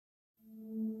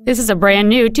This is a brand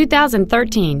new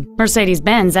 2013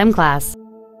 Mercedes-Benz M-Class.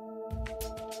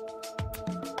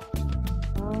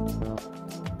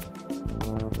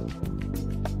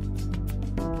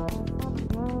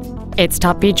 Its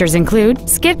top features include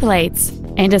skid plates,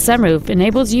 and a sunroof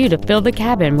enables you to fill the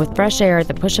cabin with fresh air at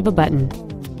the push of a button.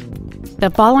 The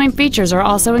following features are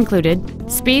also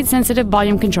included: speed-sensitive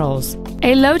volume controls,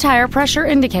 a low tire pressure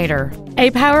indicator, a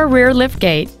power rear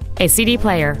liftgate, a CD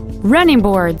player, running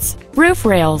boards, roof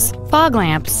rails, fog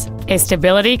lamps, a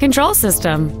stability control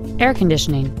system, air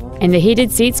conditioning, and the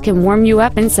heated seats can warm you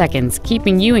up in seconds,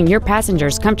 keeping you and your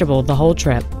passengers comfortable the whole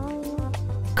trip.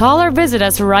 Call or visit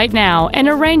us right now and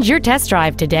arrange your test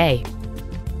drive today.